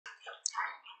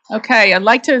Okay, I'd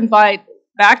like to invite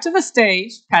back to the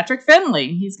stage Patrick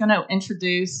Finley. He's going to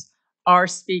introduce our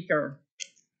speaker.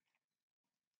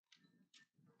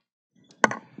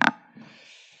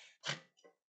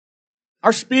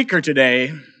 Our speaker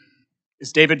today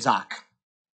is David Zach,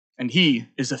 and he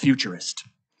is a futurist.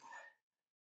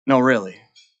 No, really.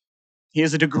 He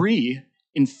has a degree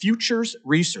in futures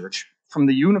research from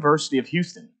the University of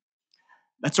Houston.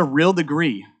 That's a real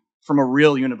degree from a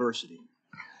real university.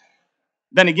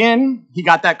 Then again, he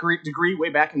got that degree way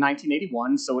back in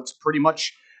 1981, so it's pretty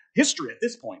much history at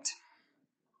this point.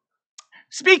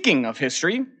 Speaking of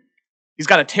history, he's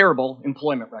got a terrible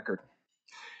employment record.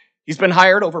 He's been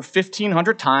hired over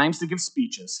 1,500 times to give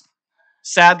speeches.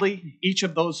 Sadly, each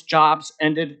of those jobs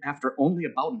ended after only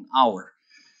about an hour.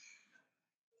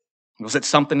 Was it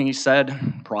something he said?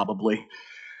 Probably.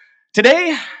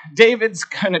 Today, David's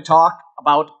going to talk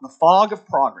about the fog of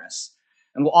progress,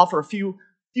 and will offer a few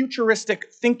futuristic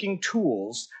thinking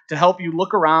tools to help you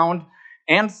look around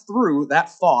and through that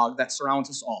fog that surrounds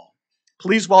us all.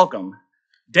 Please welcome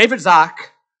David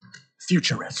Zach,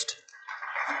 futurist.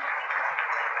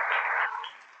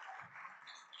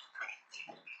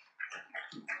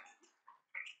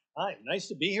 Hi, nice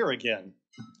to be here again.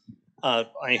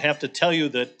 I have to tell you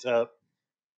that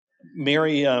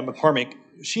Mary McCormick,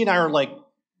 she and I are like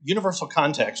universal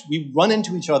contacts. We run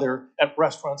into each other at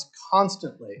restaurants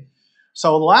constantly.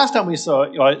 So the last time we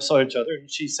saw each other,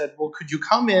 she said, well, could you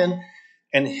come in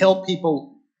and help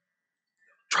people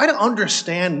try to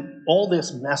understand all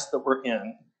this mess that we're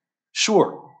in?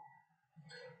 Sure.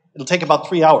 It'll take about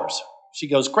 3 hours. She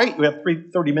goes, great, you have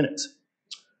 30 minutes.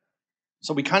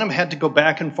 So we kind of had to go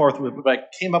back and forth with it, but I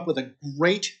came up with a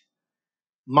great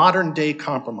modern day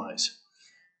compromise.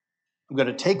 I'm going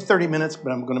to take 30 minutes,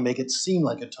 but I'm going to make it seem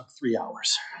like it took 3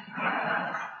 hours.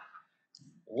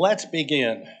 Let's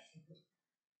begin.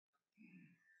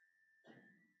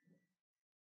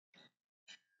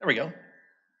 There we go.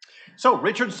 So,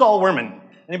 Richard Saul Wurman.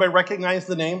 Anybody recognize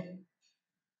the name?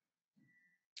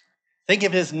 Think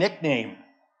of his nickname,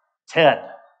 TED,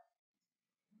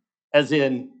 as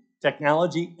in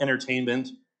technology, entertainment,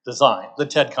 design, the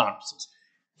TED conferences.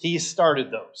 He started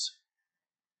those.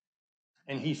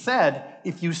 And he said,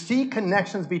 if you see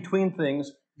connections between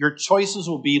things, your choices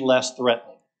will be less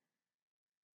threatening.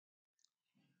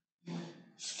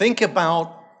 Think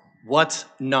about what's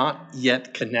not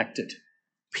yet connected.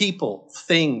 People,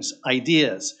 things,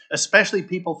 ideas, especially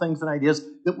people, things, and ideas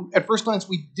that at first glance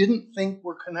we didn't think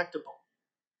were connectable.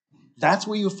 That's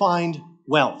where you find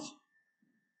wealth.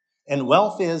 And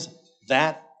wealth is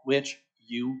that which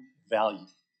you value.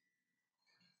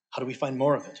 How do we find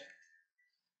more of it?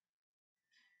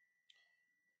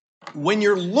 When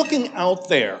you're looking out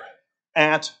there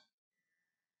at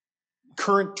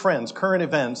current trends, current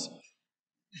events,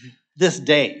 this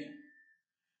day,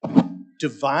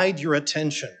 divide your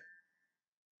attention.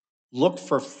 Look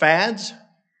for fads,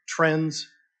 trends,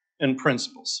 and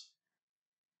principles.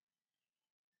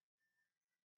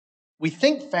 We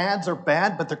think fads are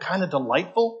bad, but they're kind of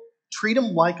delightful. Treat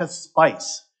them like a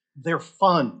spice. They're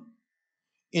fun.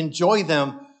 Enjoy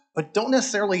them, but don't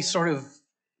necessarily sort of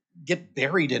get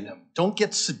buried in them. Don't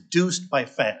get seduced by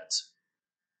fads.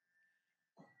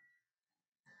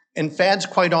 And fads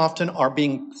quite often are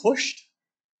being pushed,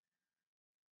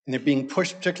 and they're being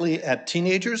pushed particularly at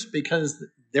teenagers because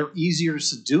they're easier to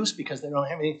seduce because they don't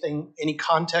have any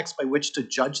context by which to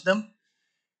judge them.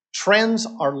 Trends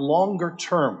are longer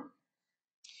term.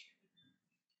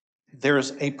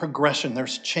 There's a progression,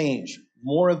 there's change.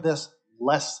 More of this,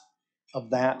 less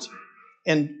of that.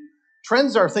 And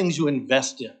trends are things you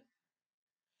invest in.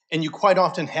 And you quite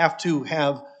often have to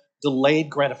have delayed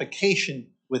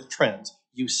gratification with trends.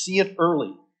 You see it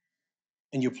early,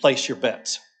 and you place your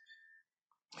bets.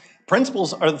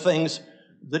 Principles are the things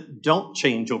that don't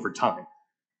change over time.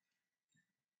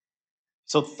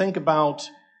 So think about,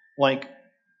 like,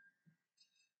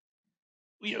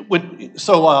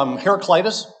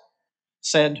 Heraclitus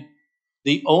said,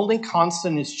 the only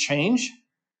constant is change.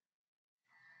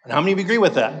 And how many of you agree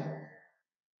with that?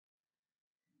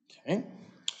 Okay.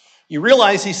 You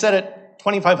realize he said it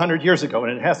 2,500 years ago,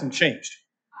 and it hasn't changed.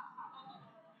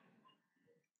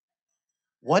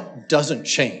 What doesn't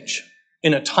change?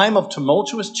 In a time of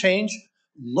tumultuous change,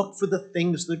 look for the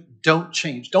things that don't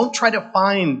change. Don't try to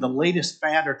find the latest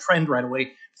fad or trend right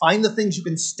away. Find the things you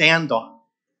can stand on.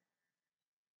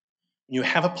 When you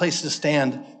have a place to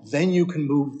stand, then you can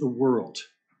move the world.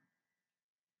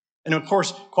 And of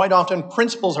course, quite often,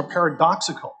 principles are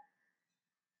paradoxical.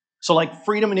 So like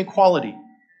freedom and equality.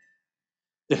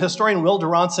 The historian Will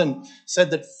Duranson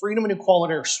said that freedom and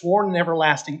equality are sworn and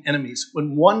everlasting enemies.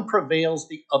 When one prevails,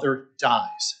 the other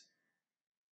dies.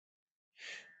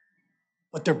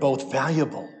 But they're both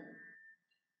valuable.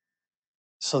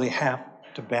 So they have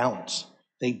to balance.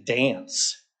 They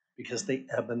dance because they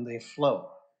ebb and they flow.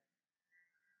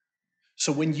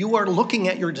 So when you are looking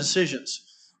at your decisions,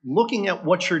 looking at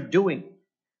what you're doing,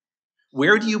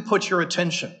 where do you put your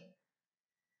attention?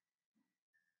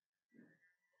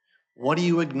 What are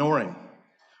you ignoring?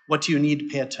 What do you need to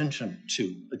pay attention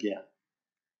to again?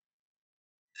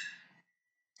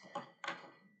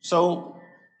 So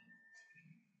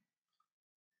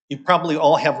you probably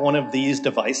all have one of these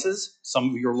devices. Some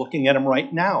of you are looking at them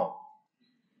right now.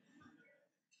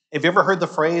 Have you ever heard the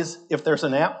phrase, if there's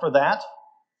an app for that,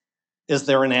 is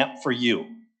there an app for you?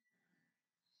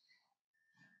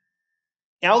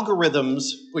 Algorithms,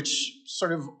 which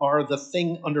sort of are the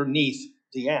thing underneath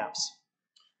the apps,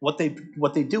 what they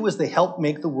do is they help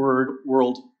make the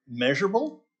world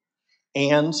measurable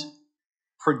and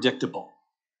predictable.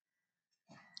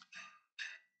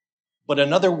 But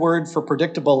another word for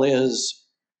predictable is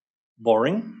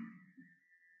boring.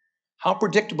 How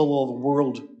predictable of a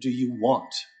world do you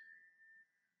want?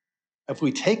 If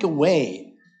we take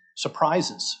away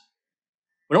surprises,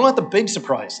 we don't want the big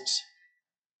surprises,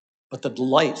 but the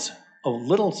delights of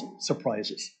little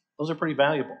surprises. Those are pretty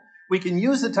valuable. We can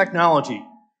use the technology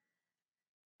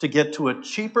to get to a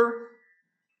cheaper,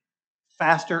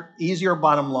 faster, easier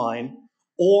bottom line,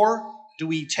 or do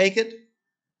we take it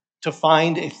to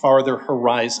find a farther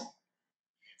horizon?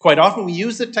 Quite often we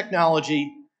use the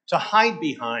technology to hide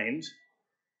behind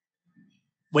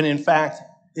when in fact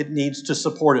it needs to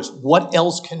support us. What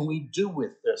else can we do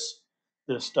with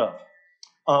this stuff?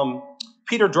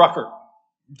 Peter Drucker,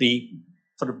 the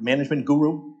sort of management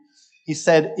guru, he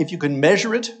said, if you can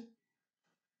measure it,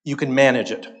 you can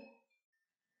manage it.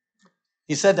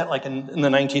 He said that like in the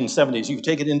 1970s. You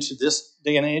take it into this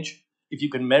day and age, if you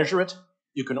can measure it,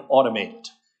 you can automate it.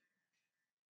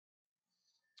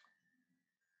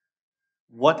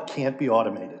 What can't be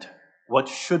automated? What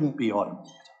shouldn't be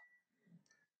automated?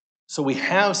 So we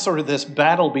have sort of this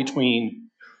battle between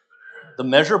the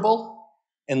measurable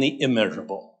and the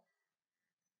immeasurable.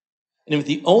 And if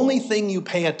the only thing you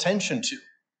pay attention to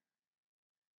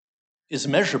is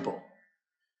measurable,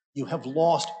 you have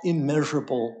lost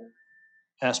immeasurable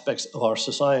aspects of our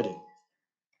society.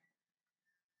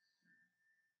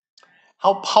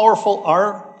 How powerful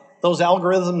are those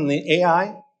algorithms and the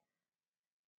AI?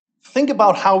 Think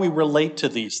about how we relate to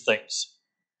these things.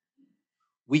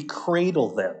 We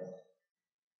cradle them.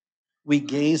 We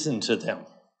gaze into them.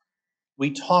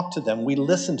 We talk to them. We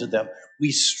listen to them.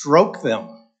 We stroke them.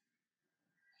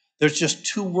 There's just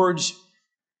two words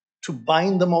to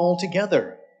bind them all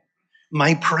together.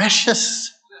 My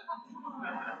precious.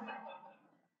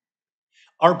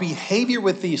 Our behavior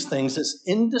with these things is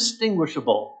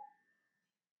indistinguishable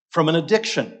from an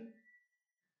addiction,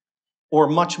 or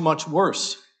much, much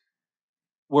worse,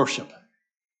 worship.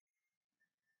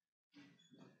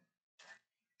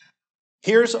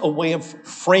 Here's a way of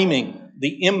framing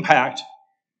the impact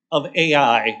of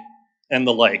AI and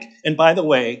the like. And by the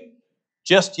way,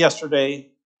 just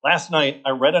yesterday, last night, I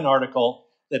read an article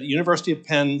that at the University of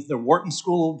Penn, the Wharton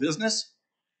School of Business,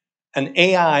 an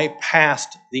AI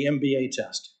passed the MBA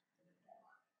test.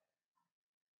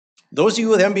 Those of you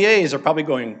with MBAs are probably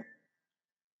going,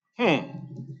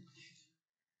 And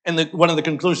one of the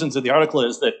conclusions of the article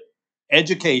is that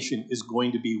education is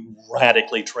going to be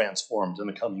radically transformed in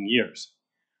the coming years.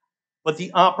 But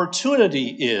the opportunity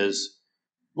is,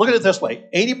 look at it this way,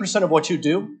 80% of what you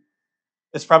do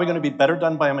is probably going to be better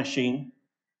done by a machine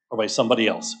or by somebody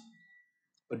else,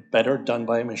 but better done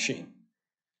by a machine.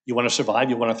 You want to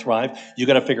survive, you want to thrive, you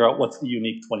got to figure out what's the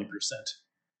unique 20%.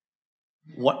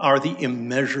 What are the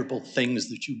immeasurable things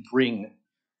that you bring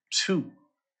to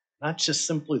not just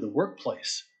simply the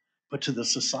workplace, but to the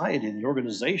society and the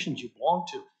organizations you belong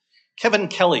to? Kevin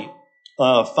Kelly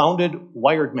founded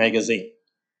Wired magazine.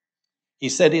 He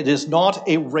said, it is not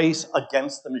a race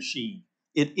against the machine.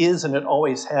 It is, and it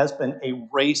always has been, a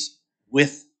race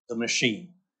with the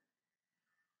machine.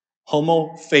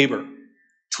 Homo faber,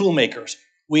 tool makers.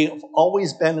 We have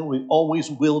always been and we always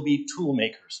will be tool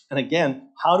makers. And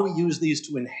again, how do we use these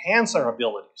to enhance our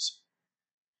abilities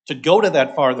to go to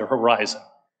that farther horizon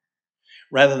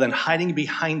rather than hiding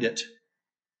behind it?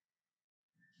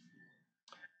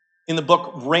 In the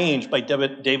book Range by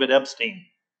David Epstein,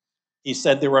 he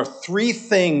said there are three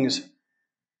things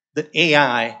that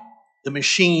AI, the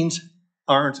machines,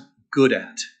 aren't good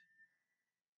at: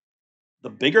 the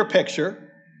bigger picture,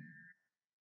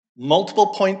 multiple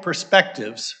point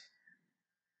perspectives,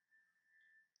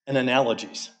 and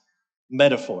analogies,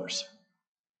 metaphors.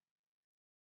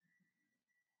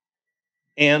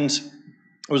 And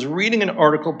I was reading an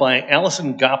article by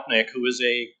Alison Gopnik, who is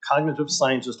a cognitive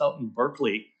scientist out in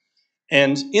Berkeley.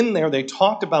 And in there, they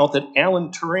talked about that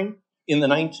Alan Turing in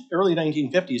the early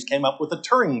 1950s came up with a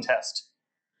Turing test,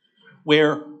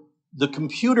 where the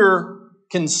computer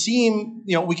can seem,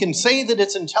 we can say that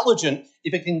it's intelligent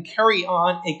if it can carry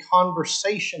on a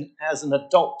conversation as an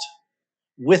adult,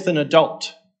 with an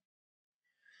adult.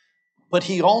 But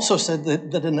he also said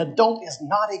that an adult is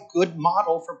not a good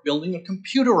model for building a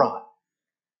computer on.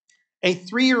 A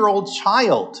 3-year-old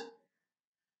child.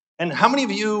 And how many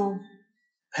of you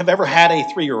have ever had a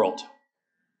 3-year-old?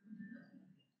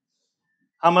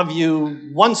 How many of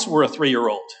you once were a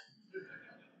 3-year-old?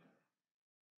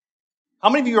 How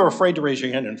many of you are afraid to raise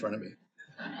your hand in front of me?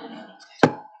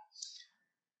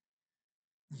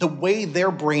 The way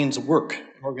their brains work,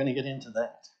 we're going to get into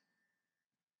that.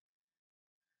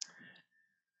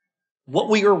 What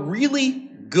we are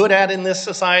really good at in this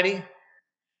society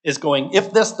is going,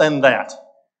 if this, then that.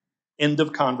 End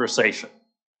of conversation.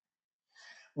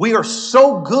 We are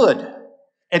so good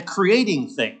at creating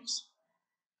things,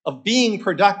 of being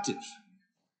productive.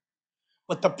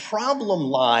 But the problem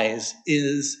lies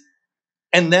is,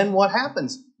 and then what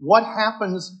happens? What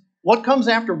happens? What comes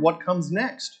after? What comes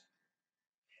next?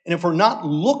 And if we're not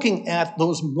looking at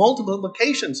those multiple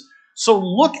implications, so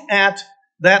look at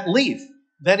that leaf.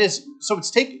 That is, so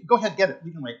it's go ahead, get it.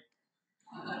 You can wait.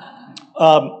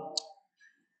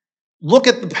 Look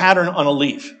at the pattern on a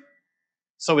leaf.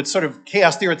 So it's sort of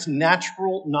chaos theory. It's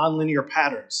natural, nonlinear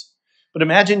patterns. But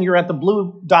imagine you're at the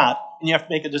blue dot and you have to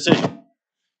make a decision. And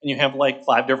you have like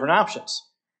 5 different options.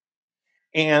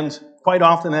 And quite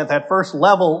often at that first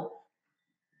level,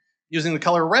 using the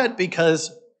color red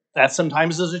because that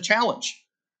sometimes is a challenge.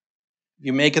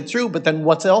 You make it through, but then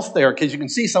what's else there? Because you can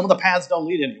see some of the paths don't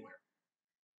lead anywhere.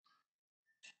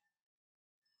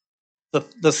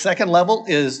 The second level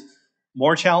is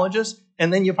more challenges,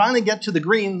 and then you finally get to the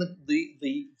green,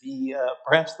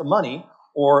 perhaps the money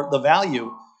or the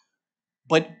value.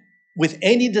 But with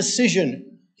any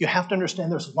decision, you have to understand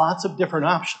there's lots of different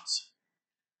options.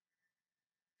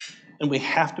 And we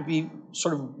have to be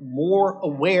sort of more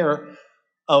aware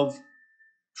of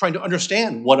trying to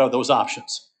understand what are those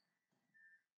options.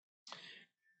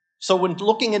 So when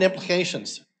looking at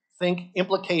implications, think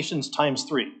implications times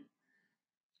 3.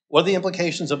 What are the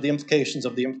implications of the implications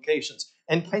of the implications?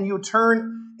 And can you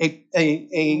turn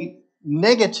a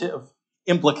negative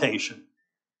implication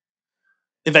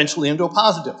eventually into a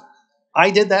positive?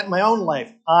 I did that in my own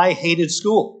life. I hated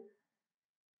school,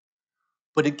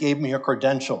 but it gave me a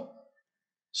credential.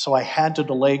 So I had to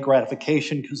delay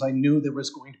gratification because I knew there was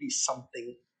going to be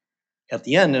something at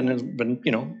the end. And it's been,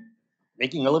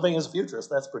 making a living as a futurist,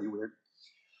 that's pretty weird.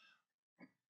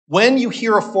 When you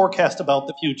hear a forecast about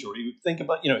the future, you think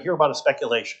about, hear about a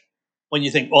speculation. When you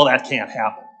think, oh, that can't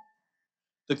happen.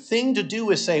 The thing to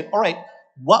do is say, all right,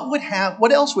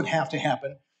 what else would have to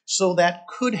happen so that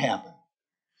could happen?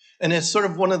 And it's sort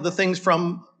of one of the things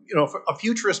from, from a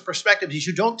futurist perspective is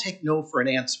you don't take no for an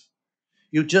answer.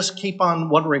 You just keep on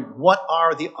wondering, what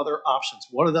are the other options?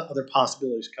 What are the other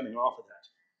possibilities coming off of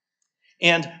that?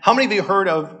 And how many of you heard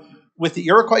of, with the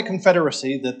Iroquois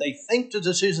Confederacy, that they think the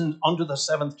decisions under the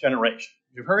 7th generation?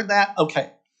 You've heard that?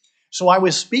 Okay. So I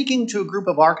was speaking to a group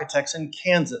of architects in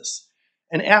Kansas,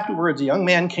 and afterwards a young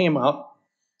man came up,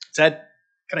 said,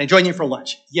 can I join you for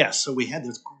lunch? Yes. So we had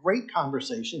this great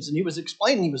conversations, and he was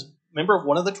explaining, he was a member of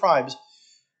one of the tribes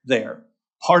there,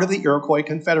 part of the Iroquois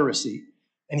Confederacy,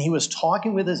 and he was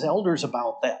talking with his elders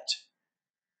about that.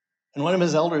 And one of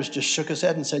his elders just shook his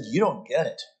head and said, you don't get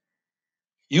it.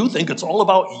 You think it's all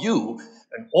about you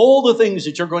and all the things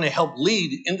that you're going to help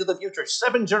lead into the future,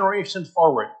 7 generations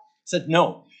forward. He said,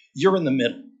 no, you're in the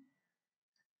middle.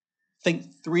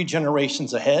 Think 3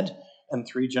 generations ahead and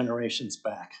 3 generations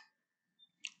back.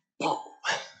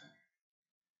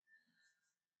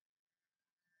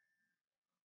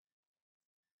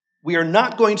 We are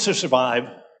not going to survive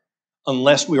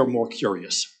unless we are more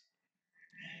curious.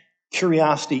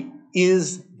 Curiosity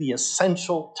is the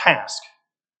essential task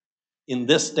in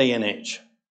this day and age.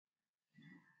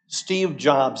 Steve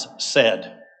Jobs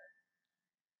said,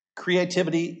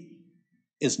 creativity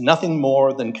is nothing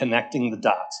more than connecting the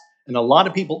dots. And a lot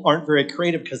of people aren't very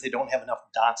creative because they don't have enough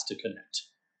dots to connect.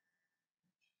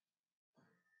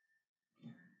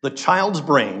 The child's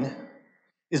brain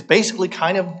is basically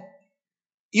kind of,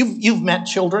 you've met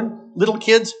children, little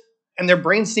kids, and their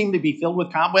brains seem to be filled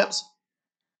with cobwebs,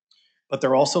 but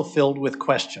they're also filled with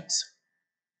questions.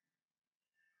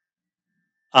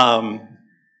 Ian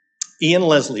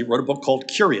Leslie wrote a book called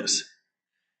Curious,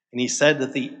 And he said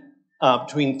that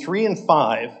between 3 and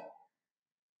 5,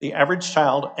 the average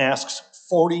child asks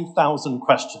 40,000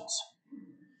 questions.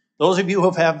 Those of you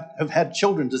who have had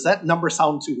children, does that number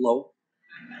sound too low?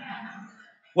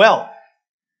 Well,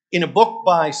 in a book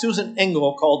by Susan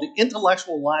Engel called The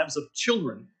Intellectual Lives of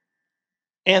Children,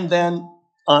 and then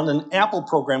on an Apple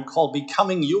program called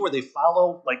Becoming You, where they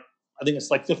follow, I think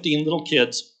it's like 15 little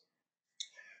kids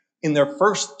in their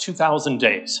first 2,000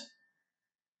 days.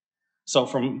 So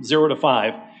from 0 to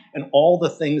 5, and all the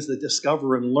things they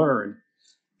discover and learn.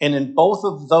 And in both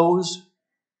of those,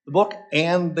 the book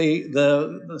and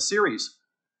the series,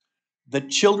 the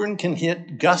children can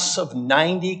hit gusts of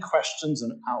 90 questions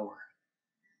an hour.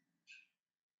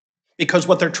 Because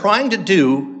what they're trying to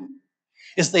do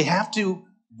is they have to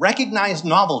recognize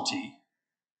novelty.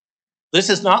 This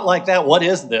is not like that. What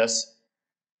is this?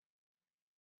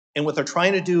 And what they're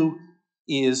trying to do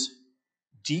is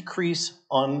decrease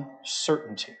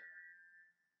uncertainty.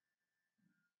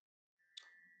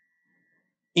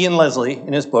 Ian Leslie,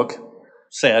 in his book,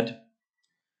 said,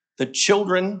 "The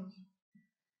children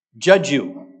judge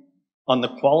you on the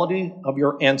quality of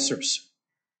your answers.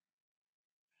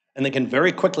 And they can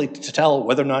very quickly tell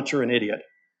whether or not you're an idiot,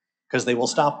 because they will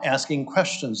stop asking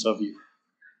questions of you."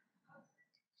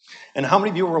 And how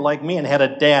many of you were like me and had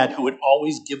a dad who would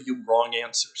always give you wrong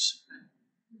answers,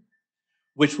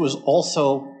 which was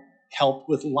also helped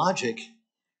with logic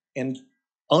and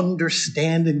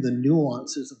understanding the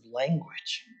nuances of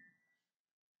language?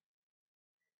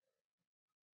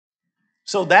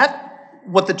 So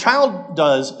what the child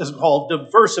does is called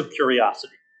diversive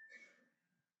curiosity.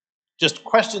 Just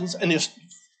questions and just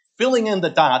filling in the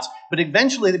dots, but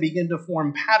eventually they begin to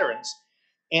form patterns.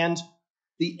 And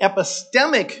the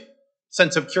epistemic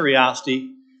sense of curiosity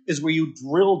is where you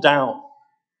drill down,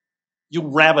 you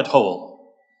rabbit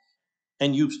hole,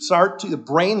 and the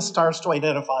brain starts to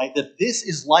identify that this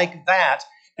is like that,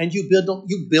 and you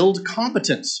build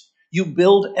competence, you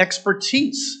build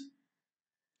expertise.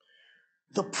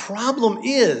 The problem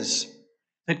is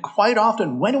that quite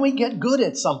often, when we get good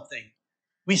at something,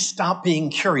 we stop being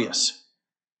curious.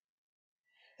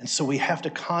 And so we have to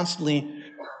constantly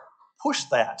push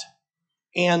that.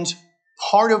 And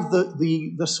part of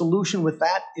the solution with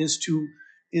that is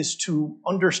to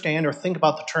understand or think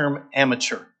about the term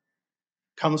amateur.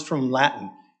 It comes from Latin,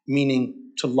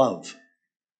 meaning to love.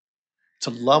 To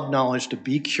love knowledge, to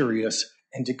be curious,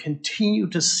 and to continue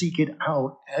to seek it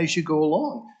out as you go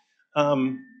along.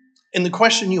 And the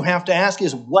question you have to ask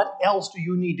is, what else do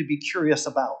you need to be curious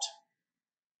about?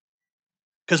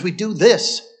 Because we do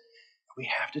this, we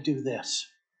have to do this.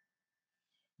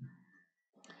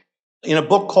 In a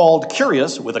book called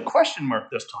Curious, with a question mark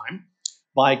this time,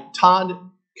 by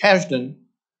Todd Kashdan,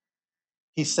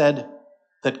 he said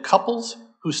that couples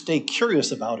who stay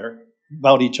curious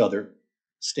about each other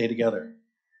stay together.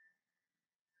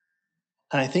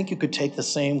 And I think you could take the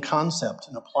same concept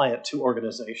and apply it to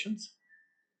organizations,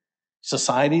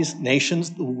 societies,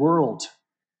 nations, the world.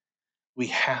 We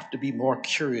have to be more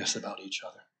curious about each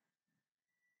other.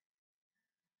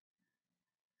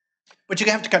 But you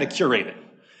have to kind of curate it,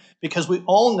 because we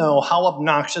all know how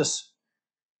obnoxious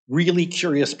really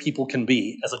curious people can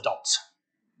be as adults.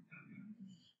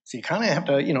 So you kind of have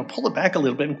to, pull it back a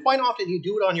little bit. And quite often you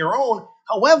do it on your own.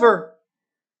 However,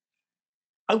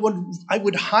 I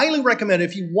would highly recommend,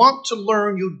 if you want to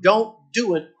learn, you don't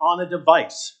do it on a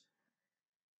device.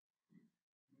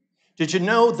 Did you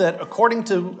know that according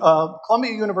to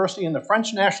Columbia University and the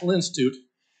French National Institute,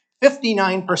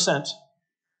 59%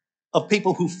 of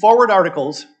people who forward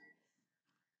articles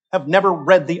have never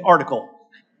read the article?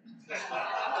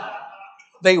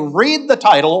 They read the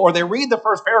title or they read the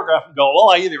first paragraph and go, well,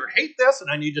 I either hate this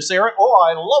and I need to share it, or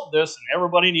I love this and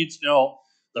everybody needs to know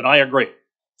that I agree.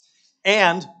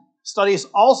 And studies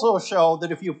also show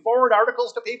that if you forward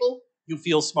articles to people, you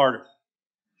feel smarter.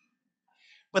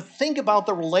 But think about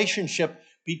the relationship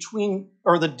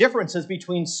or the differences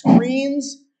between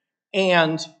screens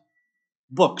and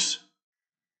books.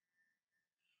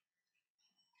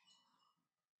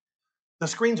 The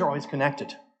screens are always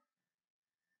connected.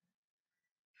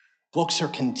 Books are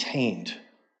contained.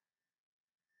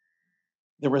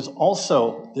 There is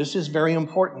also, this is very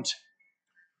important,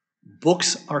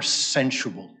 books are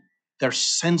sensual. They're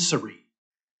sensory.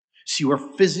 So you are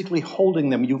physically holding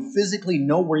them. You physically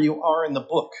know where you are in the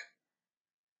book.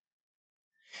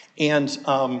 And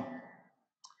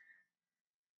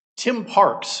Tim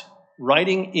Parks,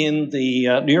 writing in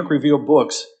the New York Review of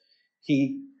Books,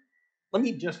 let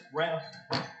me just grab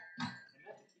the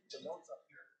notes up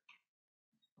here.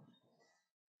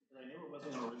 I knew I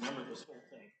wasn't going to remember this whole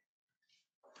thing.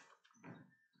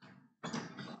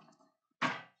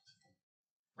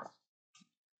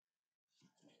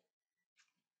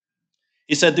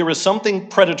 He said, there is something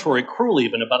predatory, cruel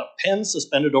even, about a pen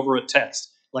suspended over a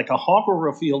text. Like a hawk over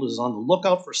a field is on the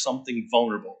lookout for something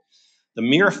vulnerable. The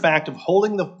mere fact of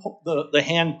holding the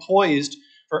hand poised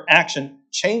for action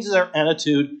changes our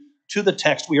attitude to the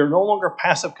text. We are no longer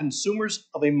passive consumers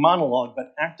of a monologue,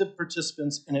 but active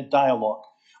participants in a dialogue.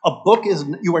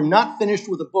 You are not finished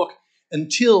with a book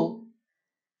until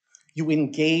you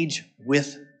engage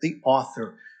with the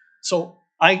author. So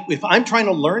if I'm trying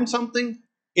to learn something,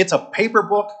 it's a paper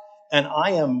book, and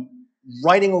I am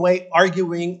writing away,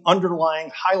 arguing,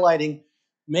 underlying, highlighting,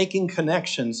 making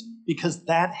connections, because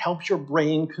that helps your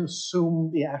brain consume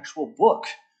the actual book.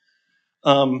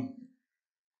 Juhani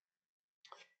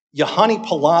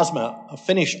Palasma, a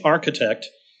Finnish architect,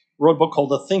 wrote a book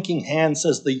called The Thinking Hand,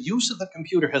 says the use of the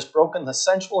computer has broken the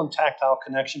sensual and tactile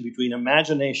connection between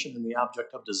imagination and the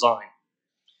object of design.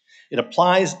 It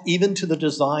applies even to the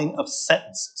design of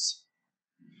sentences.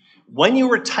 When you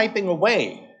were typing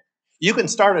away, you can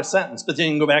start a sentence, but then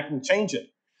you can go back and change it.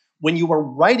 When you are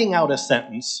writing out a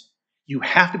sentence, you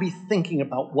have to be thinking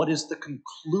about what is the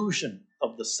conclusion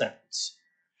of the sentence.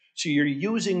 So you're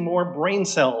using more brain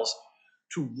cells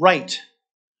to write.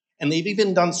 And they've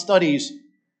even done studies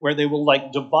where they will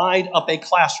divide up a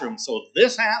classroom. So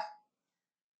this half,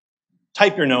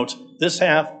 type your notes. This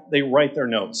half, they write their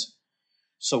notes.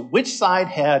 So which side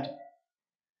had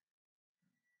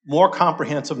more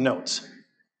comprehensive notes?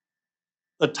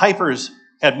 The typers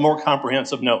had more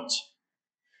comprehensive notes.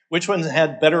 Which ones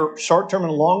had better short-term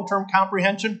and long-term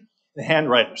comprehension? The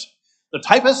handwriters. The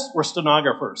typists were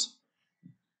stenographers.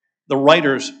 The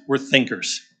writers were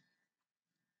thinkers.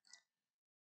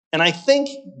 And I think,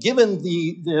 given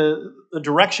the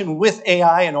direction with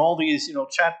AI and all these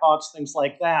chatbots, things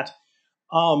like that,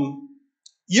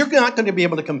 you're not going to be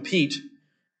able to compete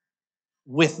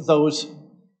with those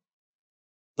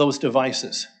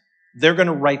devices. They're going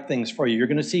to write things for you. You're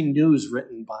going to see news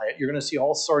written by it. You're going to see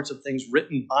all sorts of things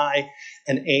written by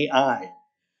an AI.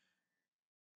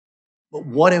 But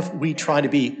what if we try to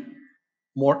be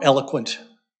more eloquent,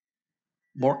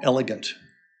 more elegant?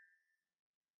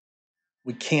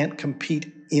 We can't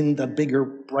compete in the bigger,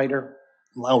 brighter,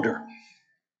 louder.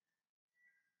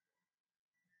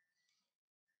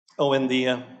 Oh, and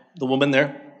the woman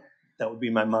there, that would be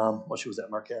my mom while she was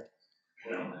at Marquette.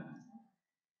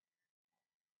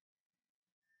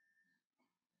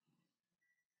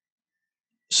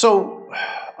 So,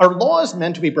 are laws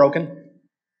meant to be broken?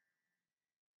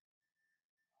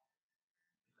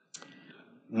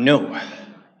 No.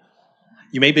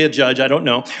 You may be a judge, I don't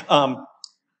know.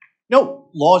 No,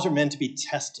 laws are meant to be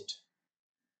tested.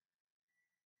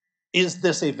 Is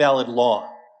this a valid law?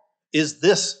 Is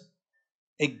this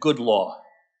a good law?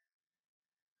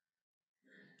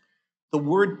 The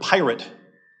word pirate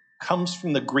comes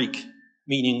from the Greek,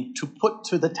 meaning to put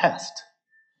to the test.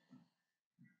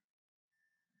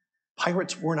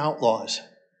 Pirates weren't outlaws.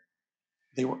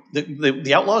 They were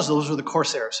the outlaws. Those were the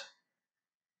corsairs.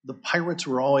 The pirates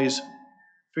were always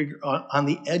on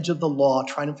the edge of the law,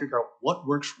 trying to figure out what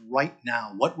works right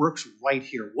now, what works right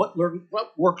here, what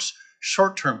works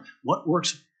short term, what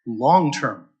works long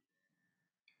term.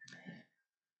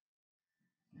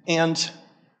 And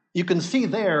you can see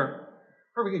there,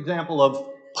 perfect example of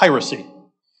piracy.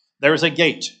 There's a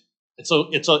gate. It's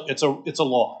a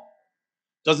law.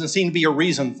 Doesn't seem to be a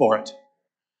reason for it.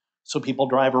 So people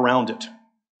drive around it.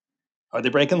 Are they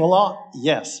breaking the law?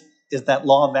 Yes. Is that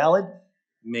law valid?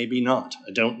 Maybe not.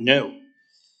 I don't know.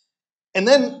 And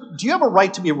then, do you have a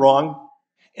right to be wrong?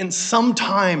 And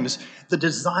sometimes the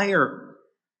desire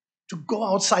to go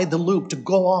outside the loop, to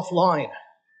go offline,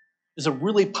 is a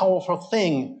really powerful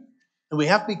thing. And we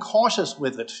have to be cautious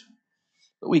with it.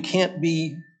 But we can't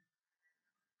be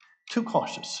too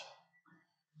cautious.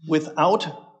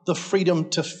 Without the freedom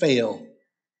to fail,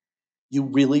 you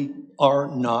really are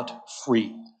not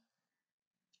free.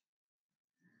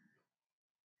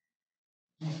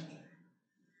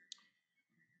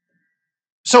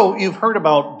 So you've heard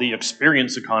about the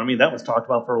experience economy. That was talked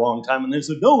about for a long time. And they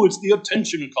said, no, it's the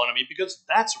attention economy, because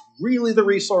that's really the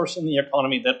resource in the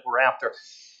economy that we're after.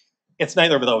 It's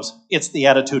neither of those. It's the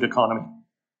attitude economy.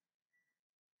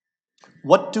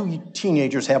 What do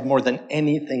teenagers have more than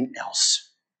anything else?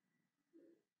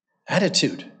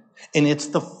 Attitude. And it's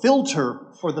the filter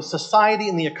for the society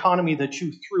and the economy that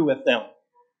you threw at them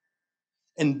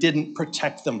and didn't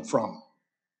protect them from.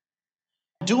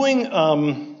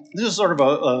 This is sort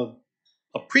of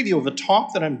a preview of a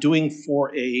talk that I'm doing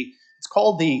for it's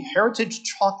called the Heritage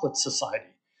Chocolate Society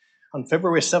on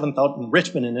February 7th out in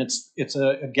Richmond, and it's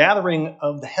a gathering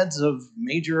of the heads of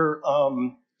major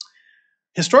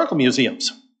historical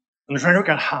museums. And they're trying to work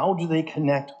out how do they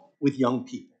connect with young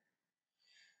people.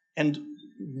 And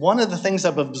one of the things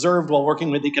I've observed while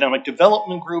working with economic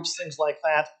development groups, things like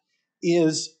that,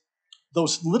 is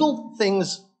those little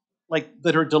things like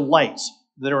that are delights,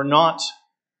 that are not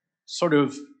sort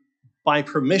of by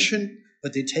permission,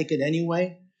 but they take it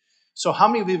anyway. So how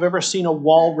many of you have ever seen a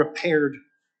wall repaired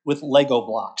with Lego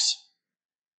blocks?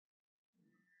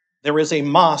 There is a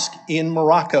mosque in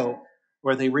Morocco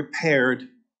where they repaired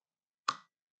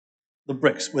the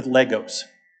bricks with Legos.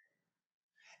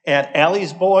 At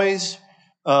Allie's Boys,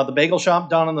 the bagel shop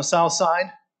down on the south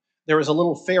side, there is a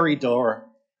little fairy door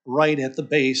right at the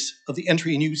base of the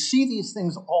entry, and you see these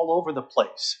things all over the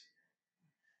place.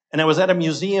 And I was at a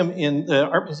museum in the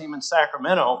art museum in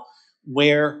Sacramento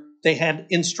where they had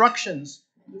instructions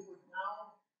that were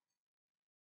now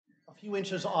a few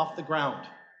inches off the ground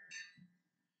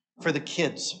for the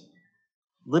kids,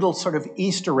 little sort of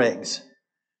Easter eggs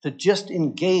to just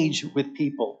engage with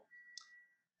people.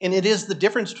 And it is the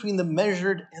difference between the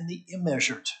measured and the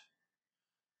immeasured.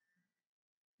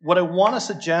 What I want to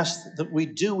suggest that we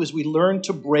do is we learn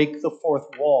to break the fourth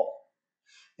wall.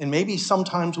 And maybe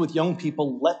sometimes with young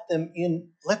people, let them in,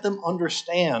 let them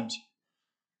understand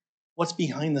what's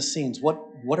behind the scenes. What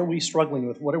are we struggling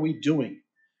with? What are we doing?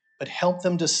 But help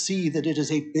them to see that it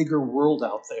is a bigger world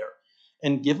out there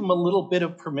and give them a little bit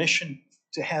of permission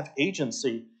to have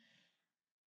agency.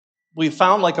 We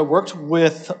found, like I worked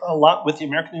with a lot with the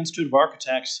American Institute of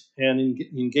Architects and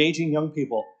engaging young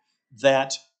people,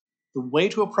 that the way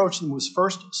to approach them was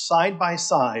first side by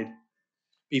side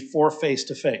before face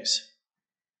to face.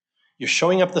 You're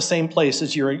showing up the same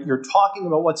places, you're talking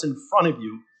about what's in front of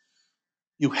you.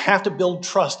 You have to build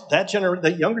trust. That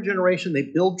younger generation,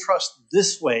 they build trust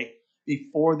this way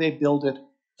before they build it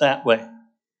that way.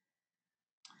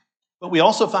 But we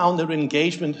also found that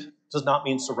engagement does not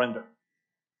mean surrender.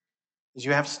 Because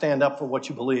you have to stand up for what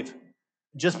you believe.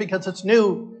 Just because it's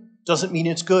new doesn't mean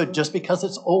it's good. Just because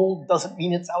it's old doesn't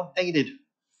mean it's outdated.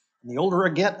 And the older I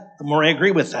get, the more I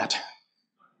agree with that.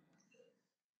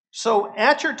 So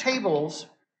at your tables,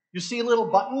 you see little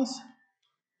buttons.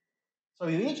 So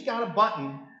you each got a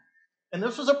button. And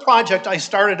this was a project I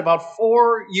started about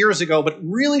 4 years ago, but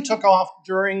really took off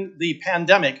during the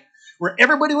pandemic, where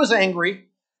everybody was angry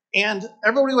and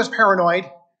everybody was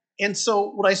paranoid. And so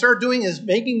what I started doing is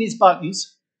making these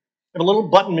buttons. I have a little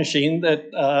button machine that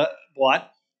I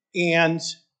bought, and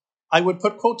I would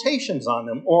put quotations on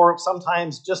them, or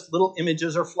sometimes just little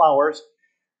images or flowers,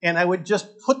 and I would just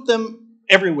put them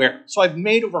everywhere. So I've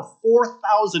made over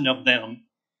 4,000 of them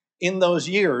in those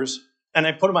years, and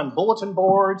I put them on bulletin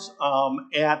boards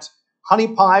at Honey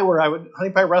Pie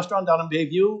restaurant down in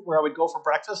Bayview, where I would go for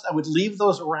breakfast. I would leave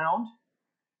those around,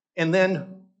 and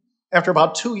then after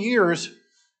about 2 years,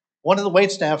 one of the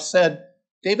waitstaff said,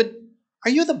 "David, are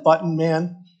you the button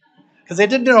man?" Because they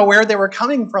didn't know where they were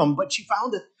coming from, but she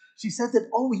found it. She said that,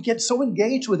 we get so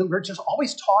engaged with it. We're just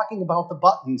always talking about the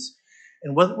buttons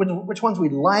and which ones we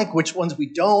like, which ones we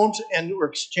don't, and we're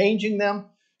exchanging them.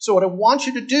 So what I want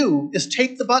you to do is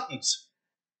take the buttons.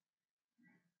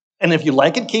 And if you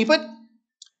like it, keep it.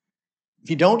 If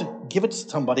you don't, give it to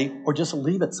somebody or just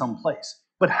leave it someplace.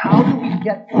 But how do we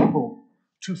get people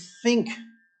to think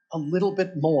a little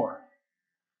bit more?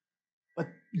 But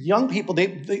young people,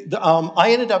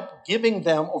 I ended up giving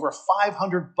them over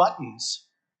 500 buttons,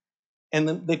 and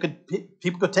then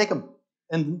people could take them.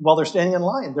 And while they're standing in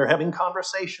line, they're having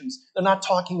conversations. They're not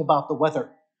talking about the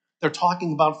weather. They're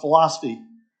talking about philosophy.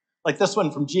 Like this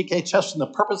one from G.K. Chesterton, the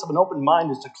purpose of an open mind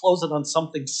is to close it on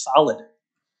something solid.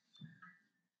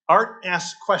 Art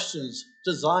asks questions.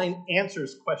 Design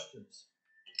answers questions.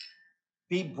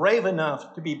 Be brave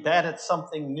enough to be bad at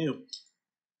something new.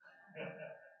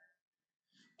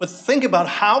 But think about,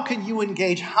 how can you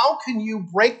engage? How can you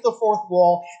break the fourth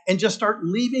wall and just start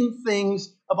leaving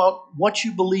things about what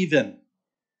you believe in?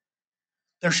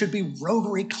 There should be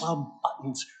Rotary Club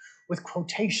buttons with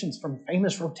quotations from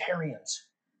famous Rotarians.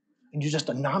 And you just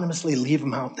anonymously leave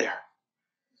them out there.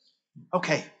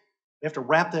 Okay, we have to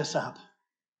wrap this up.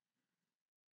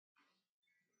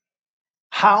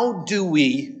 How do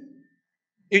we...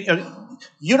 You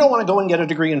don't want to go and get a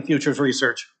degree in futures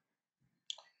research.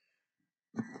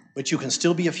 But you can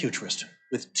still be a futurist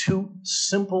with 2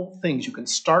 simple things. You can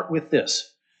start with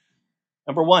this.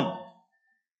 Number 1,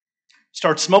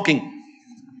 start smoking.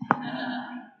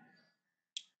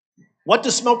 What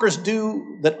do smokers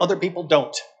do that other people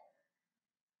don't?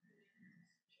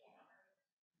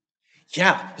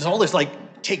 Yeah, there's all this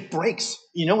take breaks.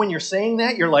 You know, when you're saying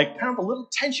that, you're kind of a little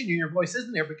tension in your voice,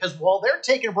 isn't there? Because while they're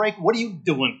taking a break, what are you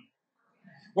doing?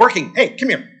 Working. Hey, come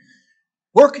here.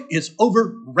 Work is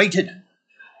overrated.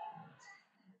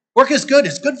 Work is good.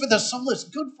 It's good for the soul. It's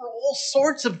good for all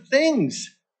sorts of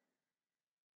things.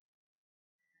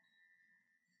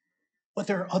 But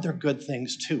there are other good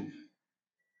things too,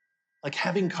 like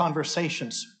having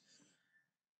conversations.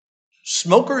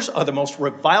 Smokers are the most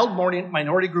reviled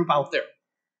minority group out there.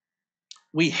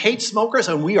 We hate smokers,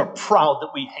 and we are proud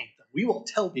that we hate them. We will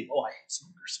tell people, oh, I hate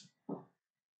smokers.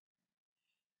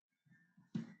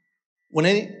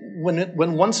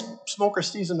 When one smoker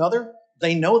sees another,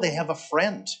 they know they have a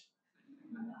friend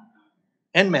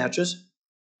and matches.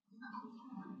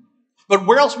 But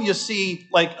where else will you see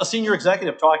like a senior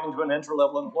executive talking to an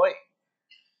entry-level employee?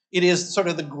 It is sort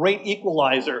of the great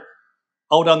equalizer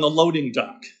out on the loading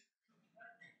dock.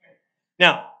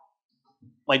 Now,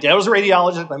 my dad was a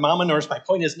radiologist, my mom a nurse. My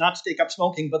point is not to take up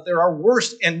smoking, but there are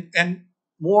worse and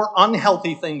more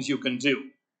unhealthy things you can do.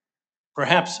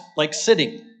 Perhaps like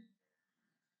sitting.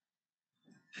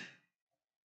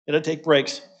 Gotta take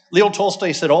breaks. Leo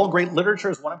Tolstoy said, all great literature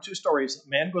is one of two stories. A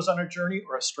man goes on a journey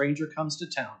or a stranger comes to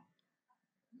town.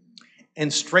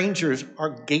 And strangers are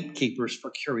gatekeepers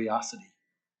for curiosity.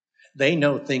 They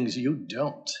know things you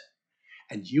don't.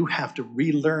 And you have to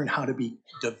relearn how to be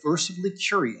diversively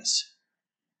curious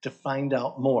to find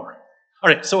out more. All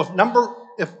right, so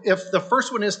if the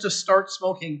first one is to start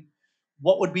smoking,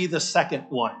 what would be the second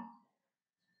one?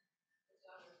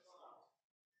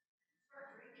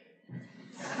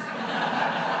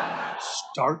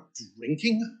 Start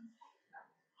drinking?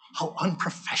 How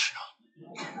unprofessional.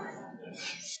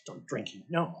 Start drinking.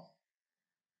 No.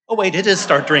 Oh, wait, it is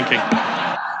start drinking.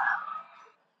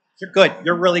 You're good.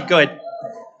 You're really good.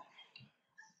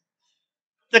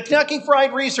 The Kentucky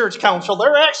Fried Research Council,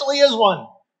 there actually is one.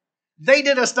 They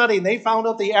did a study and they found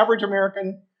out the average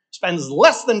American spends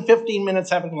less than 15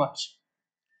 minutes having lunch.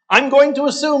 I'm going to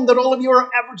assume that all of you are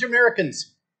average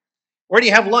Americans. Where do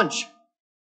you have lunch?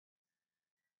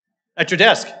 At your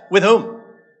desk. With whom?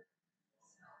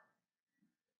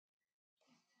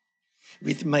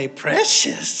 With my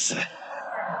precious.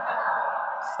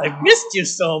 I've missed you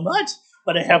so much,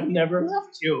 but I have never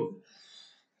left you.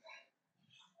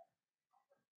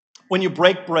 When you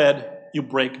break bread, you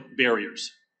break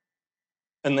barriers.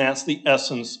 And that's the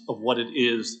essence of what it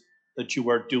is that you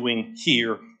are doing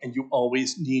here and you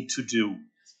always need to do.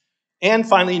 And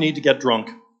finally, you need to get drunk.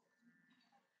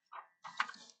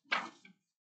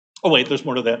 Oh, wait, there's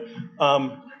more to that.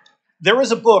 There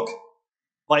is a book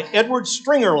by Edward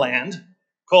Stringerland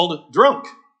called Drunk,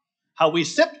 How We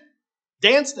Sipped,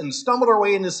 Danced, and Stumbled Our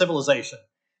Way into Civilization.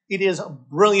 It is a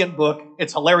brilliant book.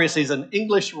 It's hilarious. He's an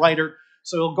English writer,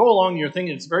 so he'll go along and you're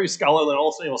thinking it's very scholarly, and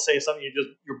also he'll say something,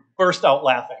 you burst out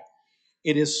laughing.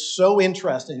 It is so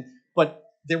interesting, but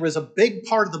there was a big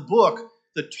part of the book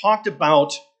that talked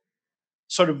about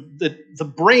sort of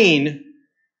the brain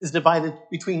is divided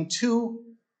between two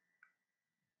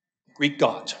Greek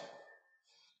gods.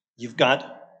 You've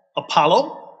got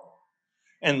Apollo,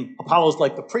 and Apollo's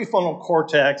like the prefrontal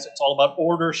cortex. It's all about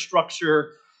order,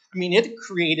 structure. I mean, it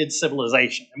created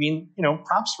civilization. I mean,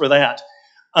 props for that.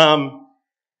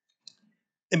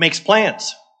 It makes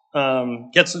plans,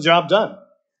 gets the job done.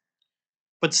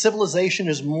 But civilization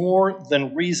is more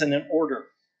than reason and order,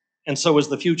 and so is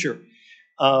the future.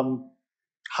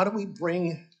 How do we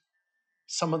bring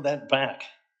some of that back?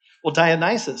 Well,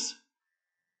 Dionysus,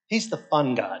 he's the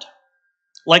fun god.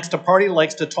 Likes to party,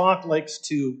 likes to talk, likes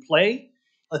to play,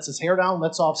 lets his hair down,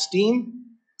 lets off steam.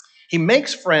 He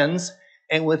makes friends,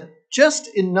 and with just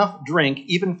enough drink,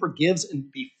 even forgives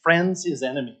and befriends his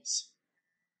enemies.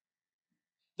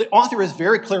 The author is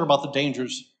very clear about the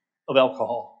dangers of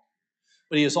alcohol,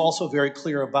 but he is also very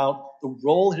clear about the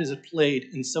role it has played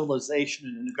in civilization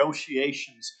and in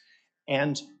negotiations,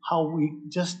 and how we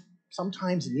just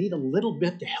sometimes need a little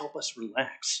bit to help us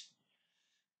relax.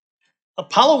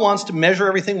 Apollo wants to measure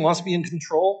everything, wants to be in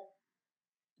control.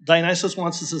 Dionysus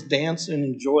wants us to dance and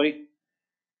enjoy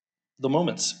the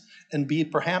moments and be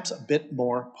perhaps a bit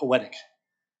more poetic.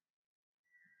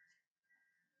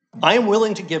 I am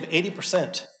willing to give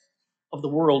 80% of the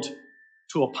world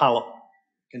to Apollo.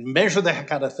 I can measure the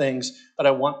heck out of things, but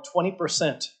I want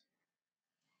 20%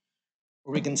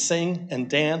 where we can sing and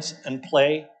dance and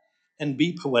play and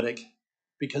be poetic,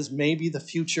 because maybe the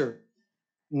future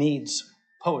needs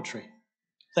poetry.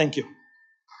 Thank you.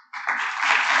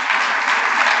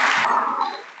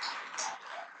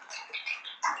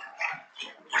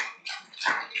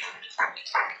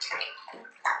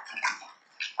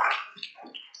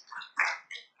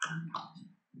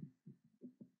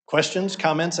 Questions,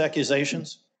 comments,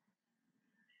 accusations?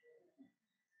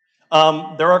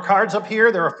 There are cards up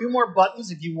here. There are a few more buttons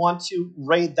if you want to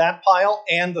raid that pile,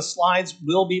 and the slides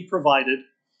will be provided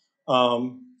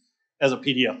as a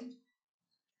PDF.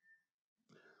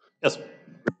 Yes.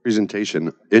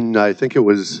 Presentation. I think it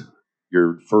was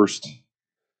your first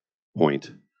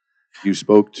point, you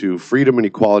spoke to freedom and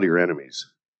equality are enemies.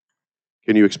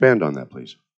 Can you expand on that,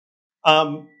 please?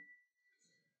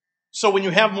 So when you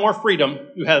have more freedom,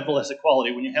 you have less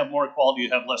equality. When you have more equality,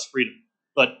 you have less freedom.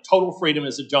 But total freedom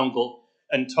is a jungle,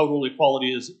 and total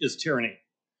equality is tyranny.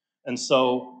 And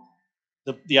so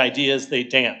the idea is they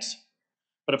dance.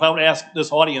 But if I would ask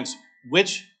this audience,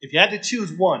 if you had to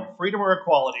choose one, freedom or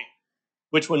equality,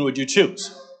 which one would you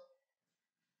choose?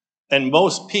 And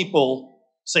most people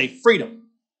say freedom,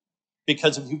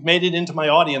 because if you've made it into my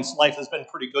audience, life has been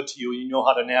pretty good to you and you know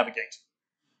how to navigate.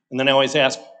 And then I always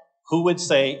ask, who would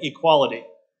say equality?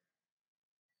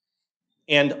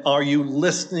 And are you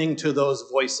listening to those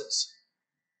voices?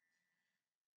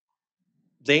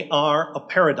 They are a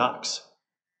paradox.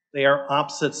 They are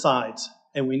opposite sides,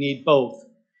 and we need both.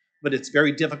 But it's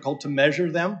very difficult to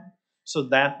measure them, so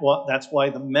that's why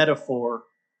the metaphor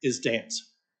is dance.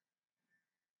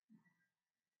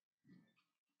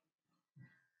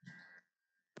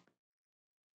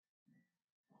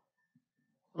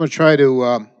 I'm going to try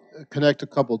to connect a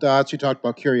couple dots. You talked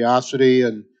about curiosity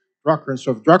and Drucker and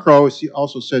stuff. Drucker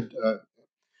also said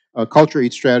culture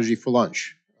eats strategy for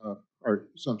lunch, or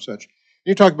some such. And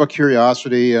you talked about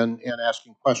curiosity and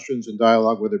asking questions and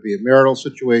dialogue, whether it be a marital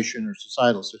situation or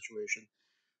societal situation.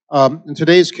 In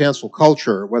today's cancel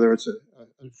culture, whether it's a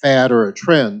fad or a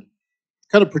trend,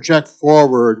 kind of project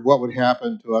forward what would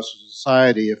happen to us as a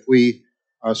society if we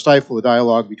stifle the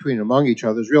dialogue between and among each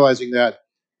other, is realizing that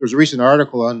there was a recent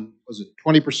article on, was it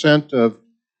 20% of,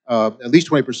 at least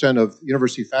 20% of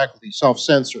university faculty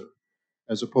self-censor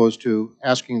as opposed to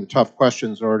asking the tough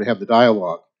questions in order to have the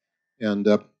dialogue. And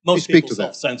most speak people to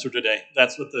that. self-censor today.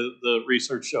 That's what the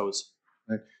research shows.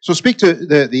 Right. So speak to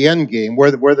the end game,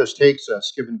 where this takes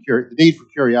us, given the need for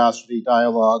curiosity,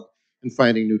 dialogue, and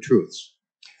finding new truths.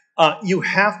 You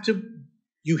have to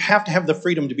have the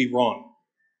freedom to be wrong.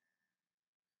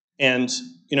 And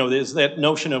there's that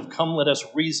notion of "come, let us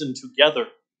reason together."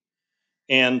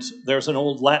 And there's an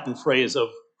old Latin phrase of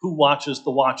 "who watches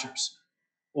the watchers."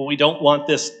 Well, we don't want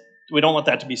this. We don't want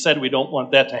that to be said. We don't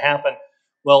want that to happen.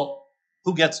 Well,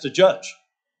 who gets to judge?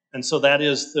 And so that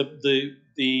is the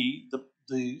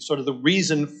sort of the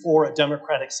reason for a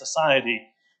democratic society.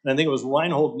 And I think it was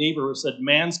Reinhold Niebuhr who said,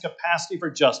 "Man's capacity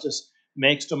for justice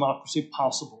makes democracy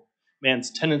possible. Man's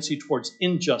tendency towards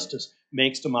injustice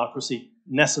makes democracy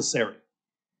necessary."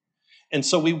 And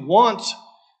so we want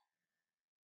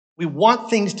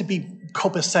things to be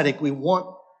copacetic. We want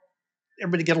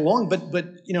everybody to get along, but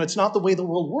it's not the way the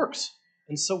world works.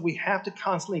 And so we have to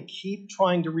constantly keep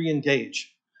trying to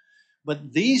re-engage.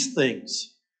 But these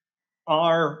things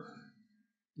are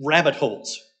rabbit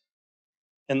holes,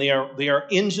 and they are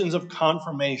engines of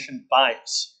confirmation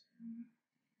bias,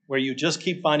 where you just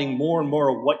keep finding more and more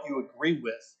of what you agree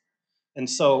with. And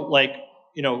so,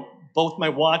 both my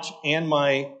watch and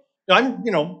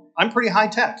I'm pretty high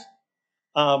tech,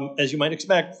 as you might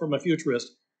expect from a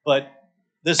futurist, but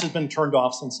this has been turned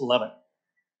off since 11.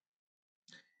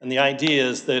 And the idea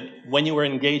is that when you are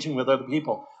engaging with other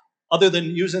people, other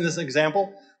than using this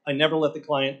example, I never let the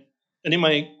client, any of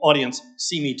my audience,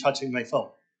 see me touching my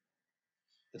phone.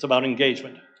 It's about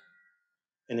engagement.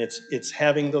 And it's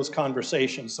having those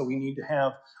conversations. So I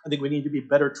think we need to be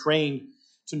better trained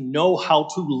to know how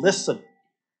to listen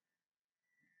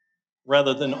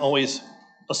rather than always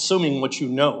assuming what you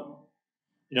know.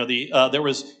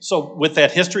 With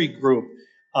that history group,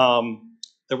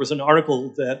 there was an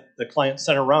article that the client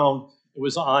sent around. It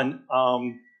was on,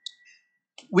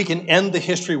 we can end the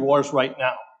history wars right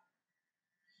now.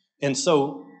 And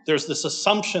so there's this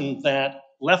assumption that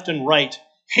left and right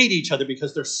hate each other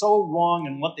because they're so wrong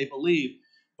in what they believe.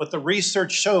 But the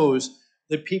research shows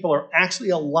that people are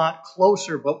actually a lot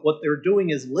closer, but what they're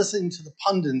doing is listening to the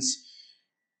pundits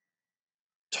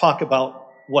talk about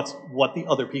what the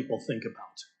other people think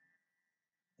about.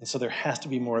 And so there has to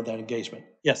be more of that engagement.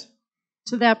 Yes?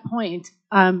 To that point,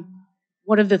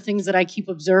 one of the things that I keep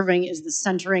observing is the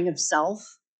centering of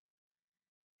self.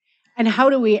 And how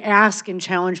do we ask and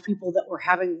challenge people that we're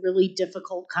having really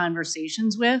difficult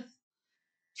conversations with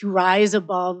to rise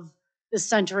above the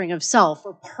centering of self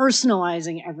or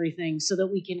personalizing everything so that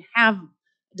we can have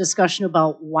a discussion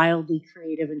about wildly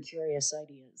creative and curious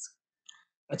ideas?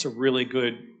 That's a really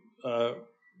good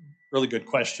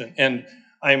question. And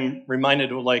I'm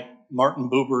reminded of Martin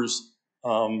Buber's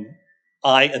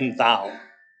I and thou.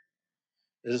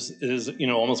 Is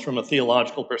almost from a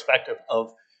theological perspective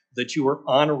of that you are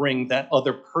honoring that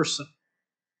other person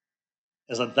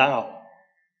as a thou.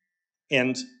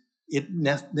 And it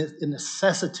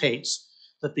necessitates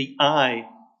that the I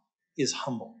is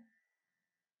humble.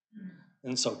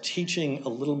 And so teaching a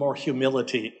little more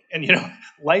humility. And you know,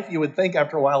 life, you would think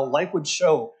after a while, life would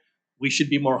show we should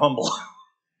be more humble.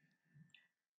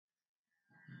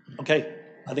 Okay,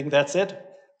 I think that's it.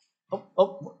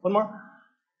 Oh, one more.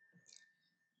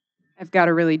 I've got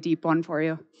a really deep one for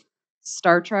you.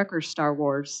 Star Trek or Star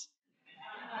Wars?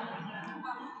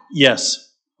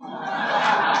 Yes.